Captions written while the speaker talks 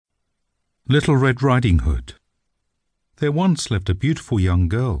Little Red Riding Hood. There once lived a beautiful young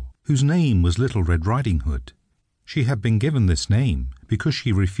girl whose name was Little Red Riding Hood. She had been given this name because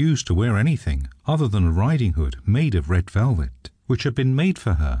she refused to wear anything other than a riding hood made of red velvet, which had been made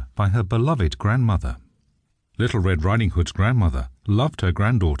for her by her beloved grandmother. Little Red Riding Hood's grandmother loved her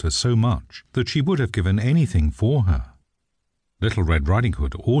granddaughter so much that she would have given anything for her. Little Red Riding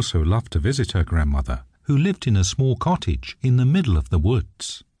Hood also loved to visit her grandmother, who lived in a small cottage in the middle of the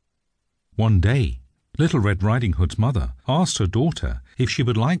woods. One day, Little Red Riding Hood's mother asked her daughter if she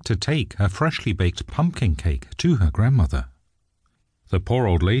would like to take her freshly baked pumpkin cake to her grandmother. The poor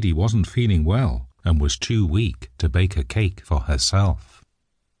old lady wasn't feeling well and was too weak to bake a cake for herself.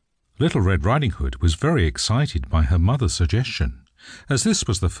 Little Red Riding Hood was very excited by her mother's suggestion, as this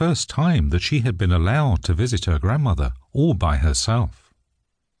was the first time that she had been allowed to visit her grandmother all by herself.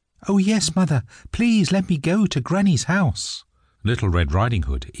 "Oh yes, Mother, please let me go to Granny's house," Little Red Riding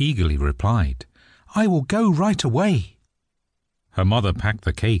Hood eagerly replied. "I will go right away." Her mother packed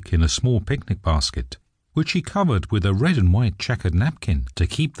the cake in a small picnic basket, which she covered with a red and white checkered napkin to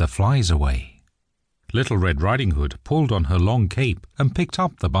keep the flies away. Little Red Riding Hood pulled on her long cape and picked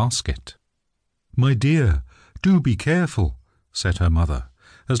up the basket. "My dear, do be careful," said her mother,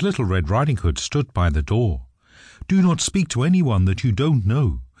 as Little Red Riding Hood stood by the door. "Do not speak to anyone that you don't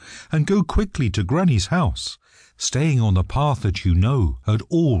know, and go quickly to Granny's house, staying on the path that you know at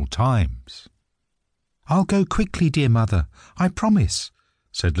all times." "I'll go quickly, dear Mother, I promise,"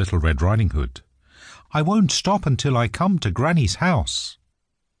 said Little Red Riding Hood. "I won't stop until I come to Granny's house."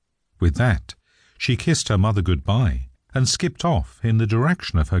 With that, she kissed her mother good-bye and skipped off in the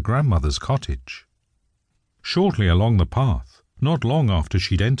direction of her grandmother's cottage. Shortly along the path, not long after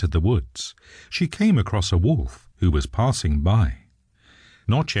she'd entered the woods, she came across a wolf who was passing by.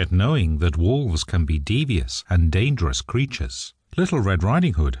 Not yet knowing that wolves can be devious and dangerous creatures, Little Red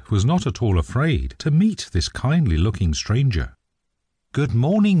Riding Hood was not at all afraid to meet this kindly-looking stranger. "Good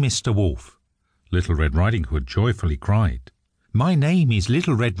morning, Mr. Wolf," Little Red Riding Hood joyfully cried. "My name is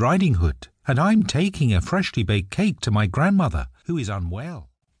Little Red Riding Hood, and I'm taking a freshly baked cake to my grandmother, who is unwell."